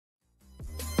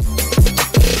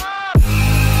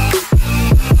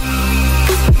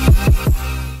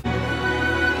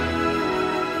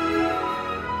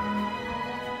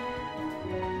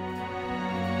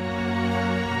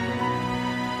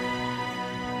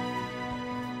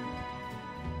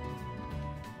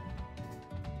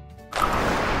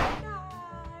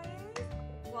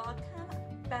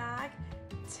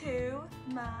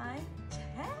my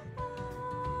channel.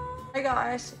 Oh my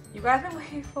gosh, you guys have been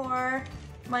waiting for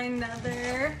my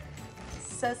another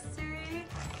accessory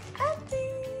empties.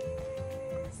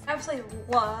 I absolutely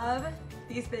love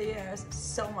these videos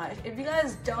so much. If you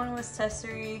guys don't know what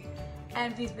accessory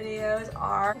empties videos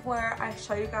are, where I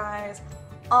show you guys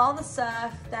all the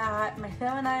stuff that my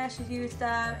family and I actually use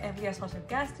stuff, and if you guys want some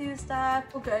guests to use stuff,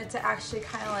 it's good to actually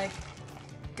kind of like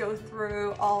go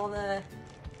through all the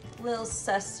little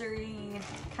accessory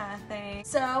kind of thing.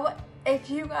 So if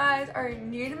you guys are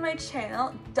new to my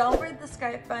channel, don't forget the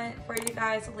Skype button for you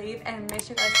guys to leave, and make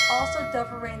sure you guys also don't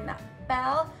forget ring that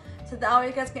bell so that way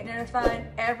you guys get notified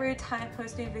every time I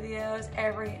post new videos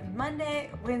every Monday,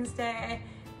 Wednesday,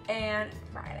 and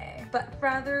Friday. But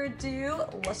further ado,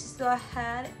 let's just go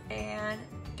ahead and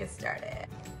get started.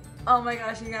 Oh my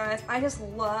gosh, you guys, I just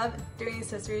love doing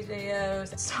accessories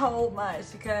videos so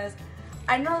much because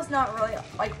I know it's not really,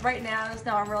 like right now, there's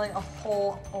not really a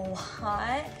whole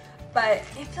lot, but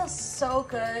it feels so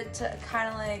good to kind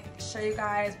of like show you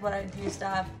guys what I do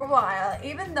stuff for a while.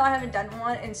 Even though I haven't done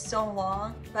one in so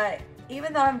long, but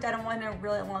even though I haven't done one in a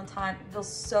really long time, it feels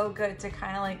so good to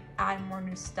kind of like add more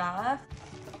new stuff.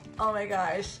 Oh my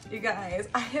gosh, you guys,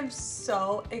 I am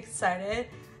so excited.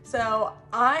 So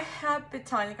I have been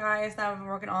telling you guys that I've been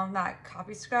working on that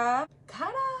coffee scrub.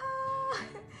 Ta-da!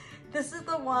 This is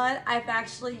the one I've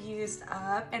actually used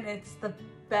up, and it's the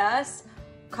best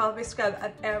coffee scrub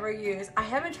I've ever used. I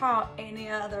haven't tried out any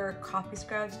other coffee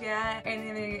scrubs yet,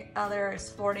 any other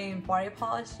sporting body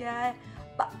polish yet,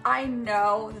 but I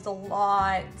know there's a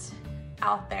lot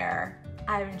out there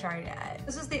I haven't tried yet.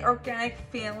 This is the Organic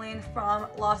Feeling from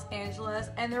Los Angeles,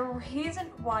 and the reason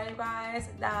why, you guys,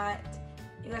 that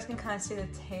you guys can kind of see the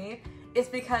tape is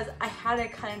because I had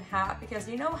it cut in half, because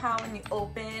you know how when you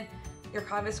open your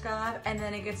coffee scrub and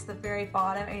then it gets to the very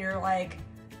bottom and you're like,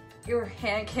 your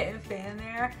hand can't fit in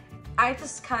there. I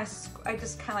just kind of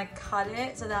like cut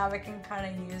it so that I can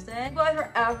kind of use it. If you guys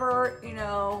are ever, you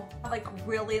know, like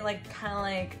really like kind of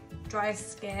like dry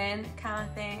skin kind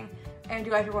of thing, and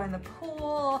you guys are going in the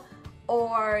pool,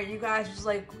 or you guys are just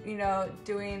like, you know,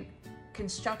 doing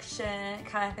construction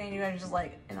kind of thing, you guys are just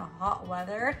like in a hot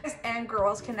weather, guys and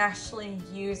girls can actually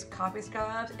use coffee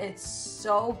scrubs. It's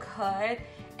so good,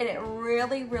 and it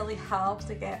really, really helps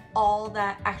to get all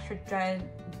that extra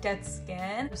dead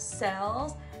skin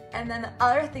cells. And then the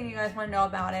other thing you guys want to know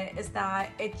about it is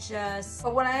that it just,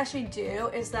 but what I actually do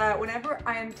is that whenever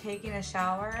I am taking a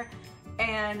shower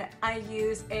and I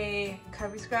use a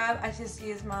coffee scrub, I just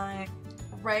use my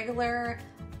regular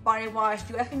body wash.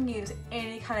 You guys can use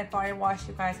any kind of body wash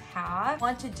you guys have.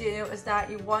 What you want to do is that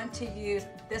you want to use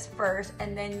this first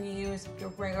and then use your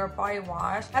regular body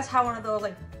wash. That's how one of those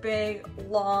like big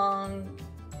long,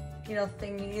 you know,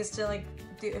 thingies to like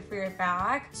do it for your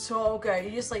back. So good.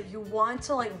 You just like, you want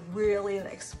to like really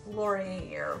like explorate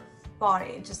your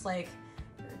body, just like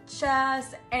your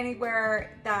chest,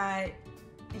 anywhere that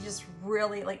you just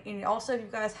really like. And also if you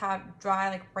guys have dry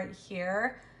like right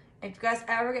here, if you guys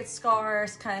ever get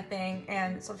scars kind of thing,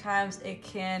 and sometimes it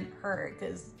can hurt,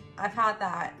 because I've had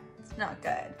that, it's not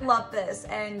good. Love this,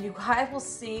 and you guys will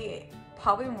see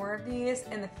probably more of these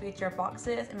in the future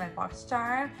boxes in my box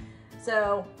jar.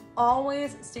 So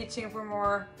always stay tuned for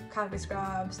more coffee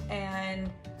scrubs and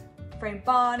Frame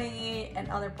Body and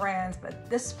other brands, but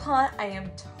this one I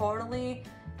am totally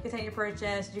continue to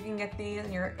purchase. You can get these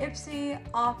in your Ipsy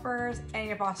offers and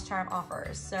your Boss Charm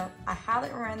offers. So I highly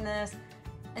recommend this,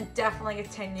 and definitely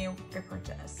continue your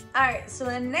purchase. All right, so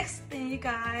the next thing, you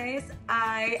guys,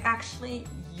 I actually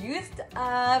used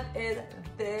up is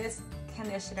this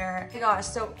conditioner. Oh my gosh,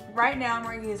 so right now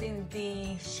we're using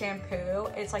the shampoo.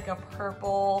 It's like a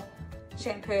purple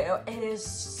shampoo. It is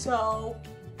so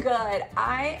good.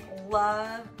 I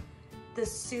love the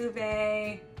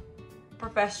Suve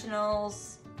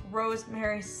Professionals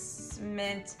Rosemary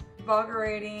Mint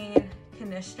Vulgarating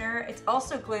Conditioner. It's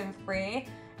also gluten-free.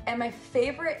 And my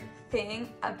favorite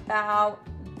thing about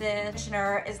this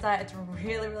conditioner is that it's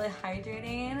really, really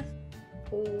hydrating.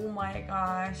 Oh my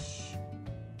gosh.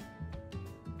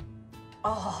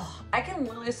 Oh, I can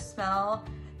literally smell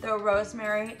the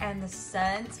rosemary and the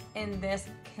scent in this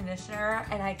conditioner,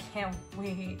 and I can't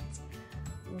wait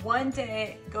one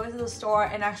day go to the store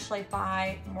and actually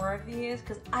buy more of these,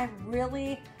 because I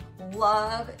really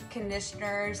love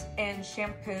conditioners and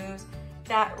shampoos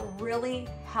that really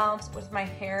helps with my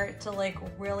hair to like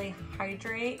really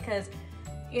hydrate. Because,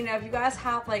 you know, if you guys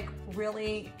have like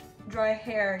really dry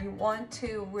hair, you want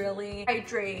to really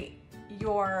hydrate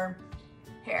your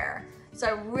hair. So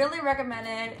I really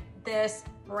recommended this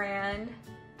brand,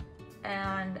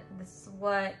 and this is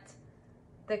what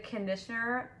the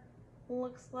conditioner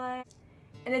looks like.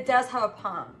 And it does have a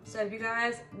pump. So if you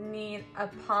guys need a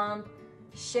pump,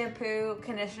 shampoo,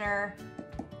 conditioner,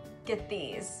 get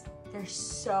these. They're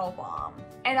so bomb.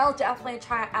 And I'll definitely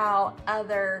try out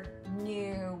other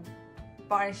new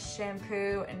body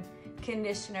shampoo and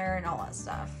conditioner and all that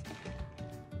stuff.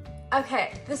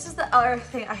 Okay, this is the other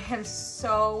thing I am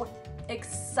so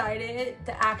excited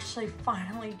to actually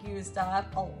finally used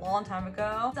up a long time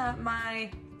ago. That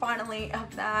my finally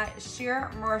of that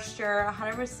Sheer Moisture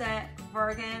 100%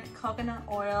 virgin coconut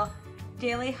oil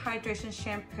daily hydration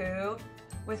shampoo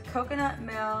with coconut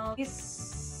milk,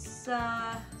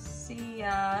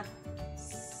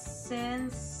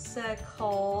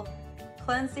 sensical,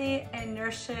 cleansing and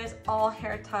nourishes all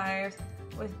hair types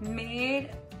made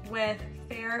with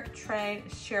fair trade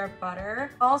shea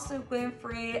butter, also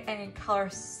gluten-free and color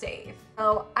safe.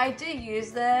 So I did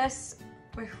use this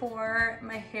before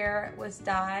my hair was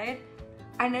dyed.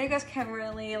 I know you guys can't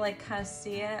really like kind of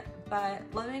see it, but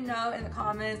let me know in the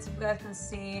comments if you guys can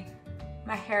see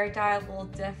my hair dye a little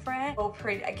different. Oh,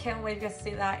 pretty. I can't wait to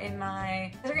see that in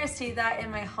my, you're gonna see that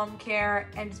in my home care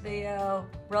and video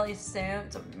really soon.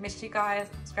 So make sure you guys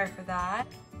subscribe for that.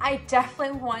 I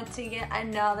definitely want to get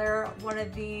another one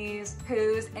of these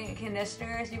shampoos and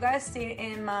conditioners. You guys see it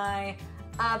in my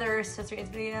other accessories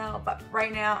video, but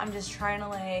right now I'm just trying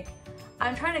to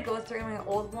I'm trying to go through my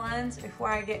old ones before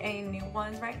I get any new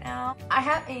ones right now. I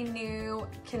have a new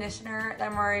conditioner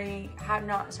that have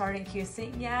not started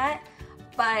using yet,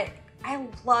 but I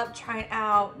love trying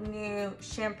out new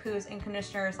shampoos and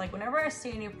conditioners. Like whenever I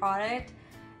see a new product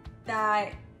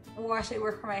that will actually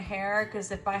work for my hair,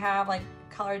 because if I have like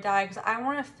color dye, because I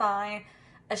want to find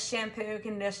a shampoo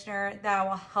conditioner that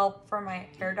will help for my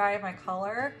hair dye, my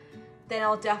color, then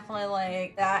I'll definitely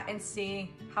like that and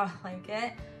see how I like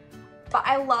it. But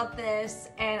I love this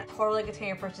and totally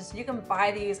continue to purchase. You can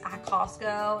buy these at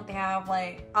Costco. They have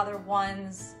like other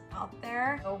ones out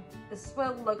there. So this is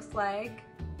what it looks like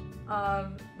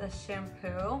of the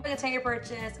shampoo. Continue to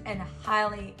purchase and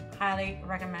highly, highly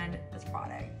recommend this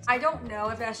product. I don't know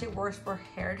if it actually works for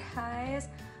hair dyes,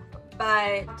 but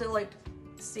I have to like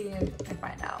see and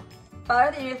find out. But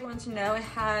other thing you guys want to know, it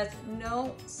has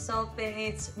no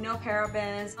sulfates, no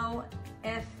parabens, no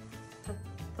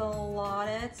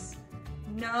phthalates,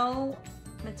 no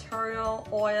material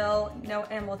oil, no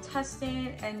animal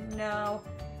testing, and no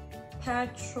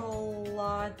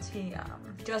petrolatum.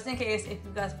 Just in case if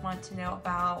you guys want to know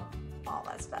about all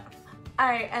that stuff.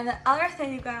 Alright, and the other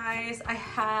thing, you guys, I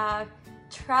have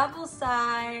travel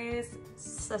size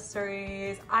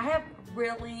accessories. I have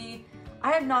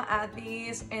not had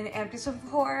these in empties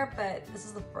before, but this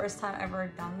is the first time I've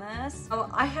ever done this. So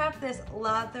I have this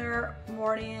leather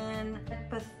Mordian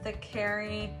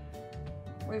Apothecary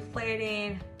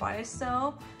Reflating Body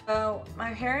Soap. So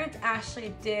my parents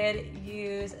actually did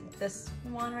use this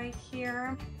one right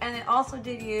here, and they also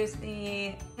did use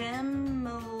the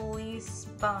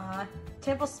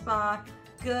Temple Spa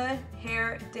Good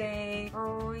Hair Day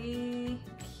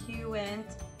Frequent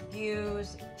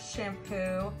Use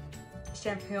Shampooing.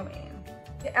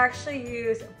 They actually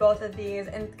use both of these,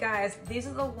 and guys, these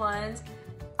are the ones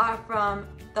from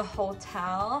the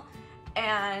hotel,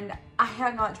 and I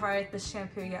have not tried this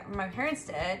shampoo yet. My parents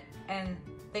did, and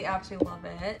they absolutely love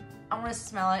it. I want to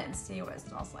smell it and see what it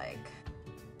smells like.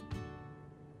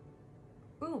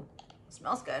 Ooh, it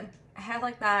smells good. I have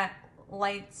like that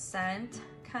light scent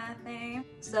kind of thing.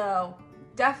 So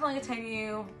definitely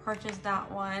continue to purchase that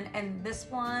one, and this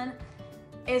one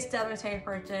is definitely a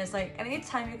purchase. Like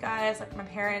anytime you guys, like my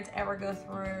parents ever go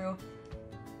through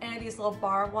any of these little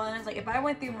bar ones, like if I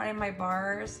went through one of my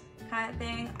bars kind of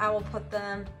thing, I will put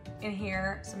them in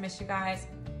here. So miss you guys,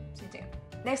 stay tuned.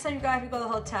 Next time you guys go to the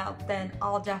hotel, then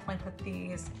I'll definitely put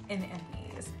these in the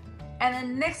empties. And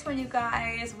then next one, you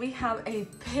guys, we have a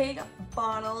big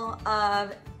bottle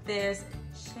of this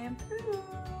shampoo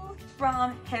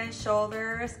from Head &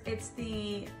 Shoulders. It's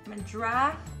the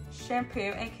Madraf shampoo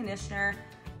and conditioner,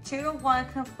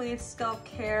 2-in-1 complete scalp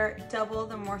care, double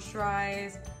the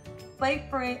moisturize, flake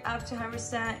free, up to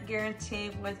 100%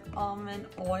 guaranteed with almond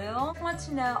oil. I want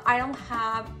to know, I don't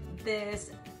have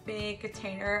this big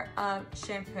container of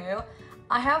shampoo.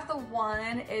 I have the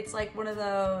one, it's like one of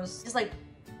those just like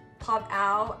pop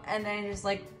out and then just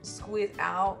like squeeze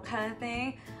out kind of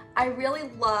thing. I really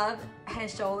love Head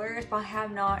 & Shoulders, but I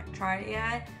have not tried it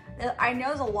yet. I know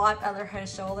there's a lot of other Head &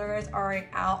 Shoulders already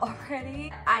out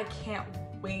already. I can't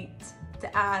wait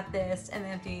to add this and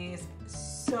empties,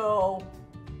 so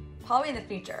probably in the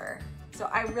future. So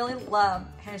I really love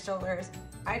Head & Shoulders.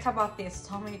 I talk about these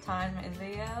so many times in my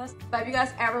videos. But if you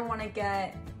guys ever want to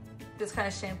get this kind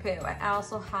of shampoo, it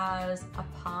also has a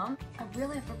pump. I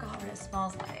really forgot what it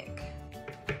smells like.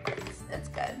 it's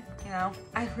good, you know.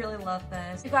 I really love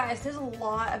this. You guys, there's a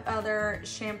lot of other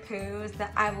shampoos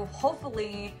that I will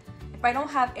hopefully, if I don't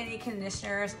have any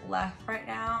conditioners left right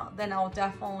now, then I'll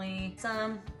definitely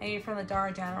some, maybe from the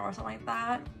Dollar General or something like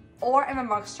that, or in my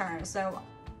box charm. So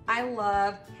I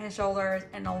love Head & Shoulders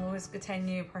and I'll always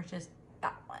continue to purchase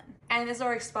that one. And this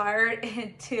are expired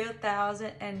in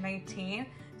 2019.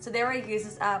 So they already used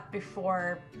this up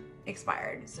before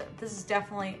expired. So this is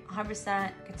definitely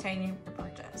 100% continue to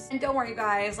purchase. And don't worry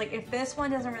guys, like if this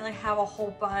one doesn't really have a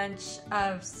whole bunch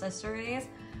of accessories,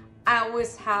 I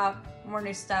always have more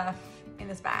new stuff in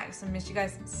this bag. So make sure you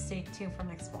guys stay tuned for the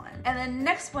next one. And then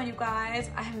next one, you guys,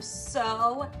 I am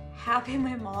so happy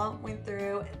my mom went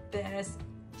through this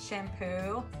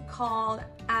shampoo called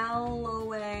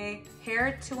Aloe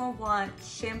Hair 2-in-1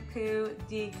 Shampoo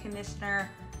Deconditioner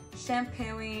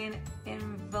Shampooing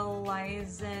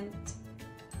Invigorating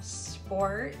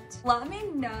Sport. Let me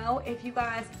know if you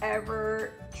guys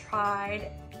ever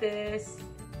tried this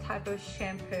type of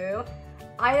shampoo.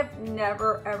 I have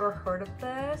never ever heard of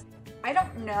this. I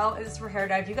don't know if it's for hair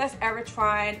dye. If you guys ever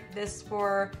tried this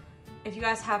for, if you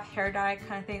guys have hair dye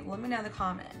kind of thing, let me know in the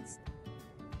comments.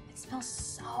 It smells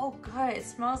so good. It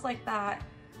smells like that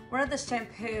one of the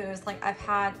shampoos like I've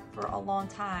had for a long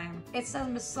time. It says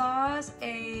massage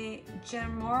a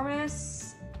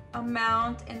ginormous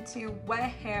amount into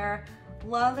wet hair,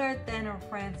 rather than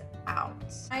rinse out.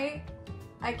 I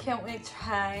can't wait to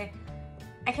try.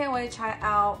 I can't wait to try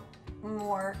out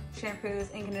more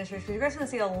shampoos and conditioners, because you're guys gonna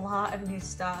see a lot of new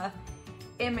stuff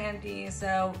in my empties.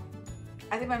 So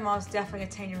I think my mom's definitely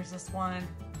gonna use this one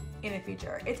in the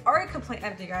future. It's already completely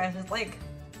empty, guys. It's like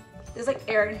there's like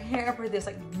air in here, but there's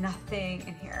like nothing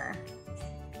in here.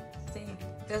 See,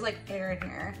 there's like air in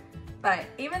here. But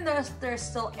even though there's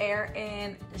still air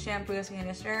in the shampoos and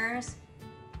conditioners,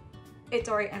 it's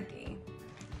already empty.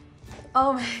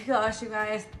 Oh my gosh, you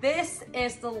guys. This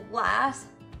is the last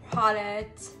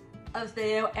product of the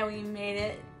video and we made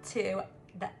it to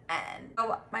the end.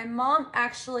 So my mom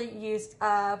actually used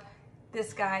up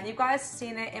this guy. You guys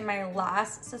seen it in my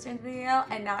last sustained video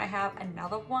and now I have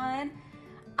another one.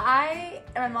 My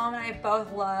mom and I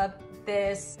both love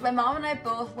this. My mom and I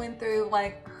both went through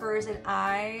like hers and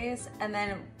I's and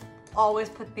then always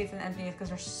put these in empties because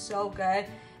they're so good.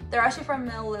 They're actually from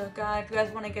Melaleuca. If you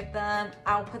guys want to get them,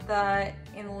 I'll put the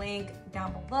link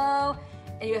down below.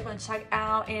 And you guys want to check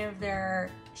out any of their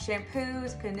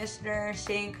shampoos, conditioners,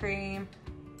 shaving cream,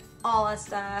 all that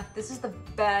stuff. This is the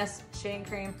best shaving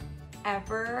cream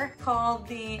ever, called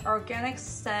the Organic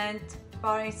Scent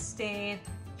Body Stain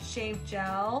Shave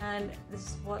Gel. And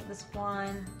this is what this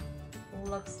one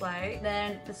looks like.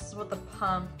 Then this is what the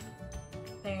pump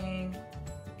thing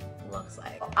looks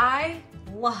like. I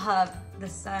love the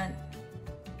scent.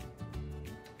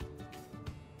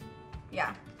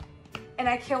 Yeah. And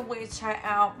I can't wait to try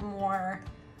out more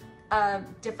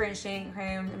different shaving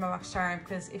creams in my box charm,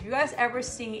 because if you guys ever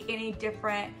see any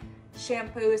different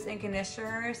shampoos and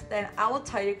conditioners, then I will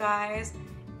tell you guys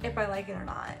if I like it or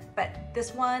not. But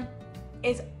this one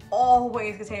is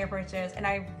always continue to purchase, and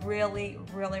I really,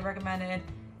 really recommended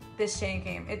this shaving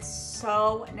cream. It's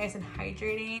so nice and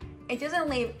hydrating. It doesn't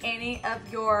leave any of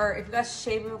your, if you guys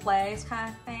shave your legs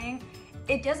kind of thing,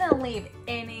 it doesn't leave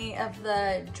any of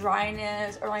the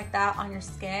dryness or like that on your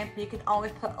skin, but you can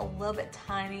always put a little bit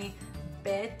tiny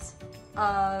bit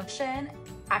of lotion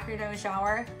after you're done with the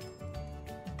shower.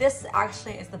 This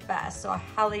actually is the best, so I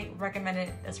highly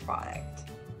recommend this product.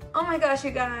 Oh my gosh,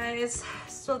 you guys.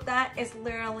 So that is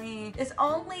literally, it's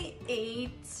only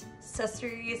 8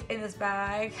 accessories in this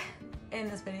bag in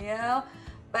this video,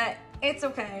 but it's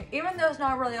okay. Even though it's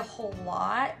not really a whole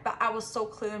lot, but I will still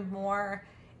include more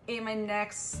in my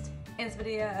next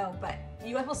video. But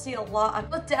you guys will see a lot of,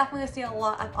 you'll definitely see a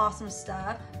lot of awesome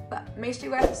stuff. But make sure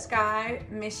you guys subscribe,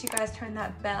 make sure you guys turn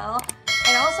that bell.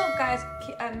 And also guys,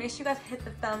 make sure you guys hit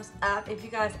the thumbs up if you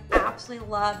guys absolutely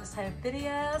love this type of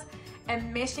videos.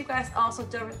 And make sure you guys also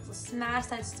don't smash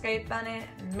that subscribe button.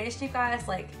 Make sure you guys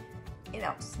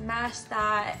smash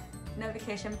that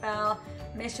notification bell.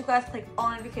 Make sure you guys click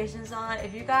all notifications on.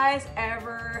 If you guys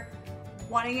ever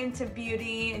want to get into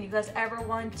beauty and you guys ever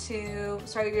want to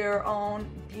start your own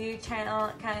beauty channel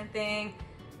kind of thing,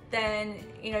 then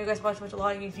you guys watch a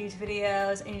lot of YouTube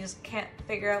videos and you just can't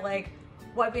figure out like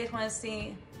what videos you want to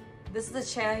see. This is the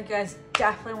channel you guys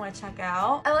definitely want to check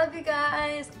out. I love you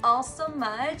guys all so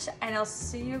much, and I'll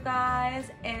see you guys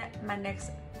in my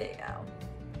next video.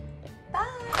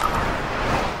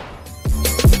 Bye!